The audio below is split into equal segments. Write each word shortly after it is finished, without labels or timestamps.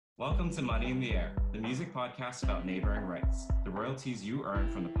Welcome to Money in the Air, the music podcast about neighboring rights, the royalties you earn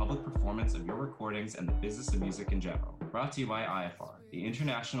from the public performance of your recordings and the business of music in general. Brought to you by IFR, the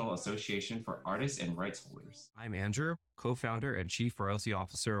International Association for Artists and Rights Holders. I'm Andrew, co-founder and chief royalty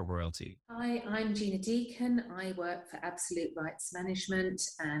officer of Royalty. Hi, I'm Gina Deacon. I work for Absolute Rights Management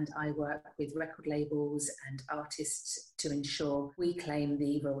and I work with record labels and artists to ensure we claim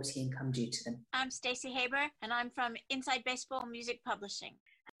the royalty income due to them. I'm Stacey Haber and I'm from Inside Baseball Music Publishing.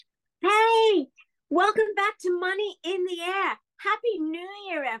 Hey, welcome back to Money in the Air. Happy New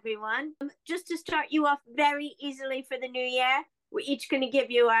Year, everyone. Just to start you off very easily for the new year, we're each going to give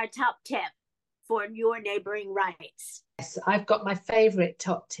you our top tip for your neighboring rights. Yes, I've got my favourite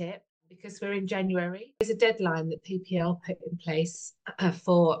top tip because we're in January. There's a deadline that PPL put in place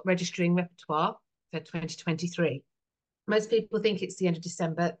for registering repertoire for 2023. Most people think it's the end of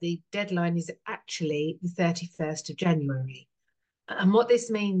December. The deadline is actually the 31st of January. And what this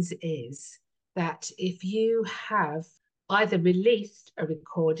means is that if you have either released a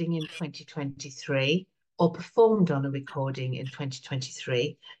recording in 2023 or performed on a recording in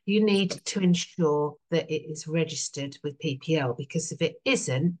 2023, you need to ensure that it is registered with PPL, because if it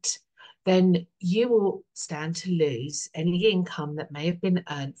isn't, then you will stand to lose any income that may have been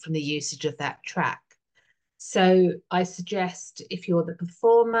earned from the usage of that track. So I suggest if you're the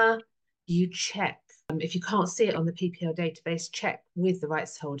performer, you check. If you can't see it on the PPL database, check with the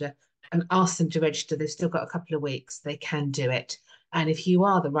rights holder and ask them to register. They've still got a couple of weeks. They can do it. And if you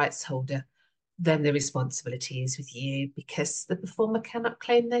are the rights holder, then the responsibility is with you, because the performer cannot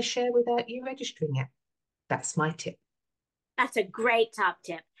claim their share without you registering it. That's my tip. That's a great top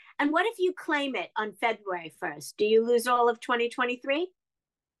tip. And what if you claim it on February 1st? Do you lose all of 2023?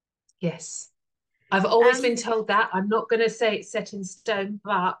 Yes. I've always been told that. I'm not going to say it's set in stone,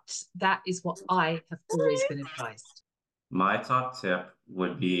 but that is what I have always been advised. My top tip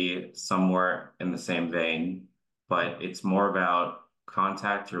would be somewhere in the same vein, but it's more about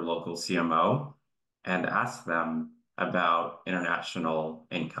contact your local CMO and ask them about international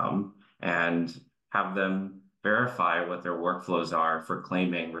income and have them verify what their workflows are for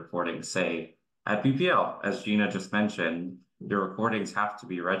claiming recordings. Say at PPL, as Gina just mentioned, your recordings have to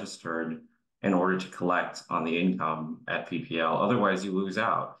be registered in order to collect on the income at PPL. Otherwise, you lose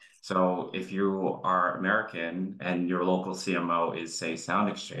out. So if you are American and your local CMO is, say,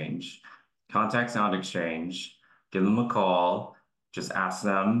 SoundExchange, contact SoundExchange, give them a call, just ask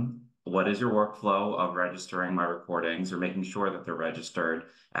them, what is your workflow of registering my recordings or making sure that they're registered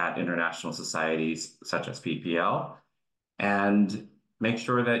at international societies such as PPL, and make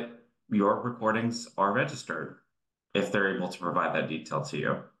sure that your recordings are registered if they're able to provide that detail to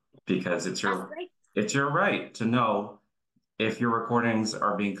you. Because it's your right to know if your recordings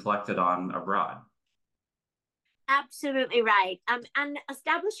are being collected on abroad. Absolutely right. And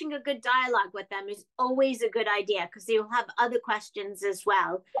establishing a good dialogue with them is always a good idea, because you'll have other questions as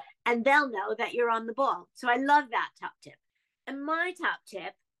well, and they'll know that you're on the ball. So I love that top tip. And my top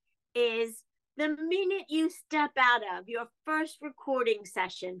tip is, the minute you step out of your first recording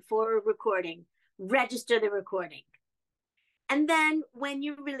session for a recording, register the recording. And then when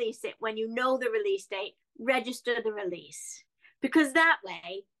you release it, when you know the release date, register the release. Because that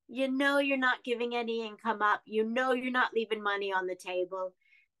way, you know you're not giving any income up, you know you're not leaving money on the table,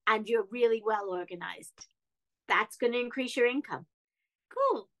 and you're really well organized. That's going to increase your income.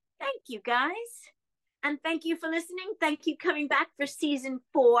 Cool. Thank you, guys. And thank you for listening. Thank you coming back for season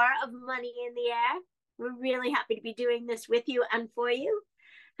 4 of Money in the Air. We're really happy to be doing this with you and for you.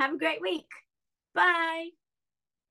 Have a great week. Bye.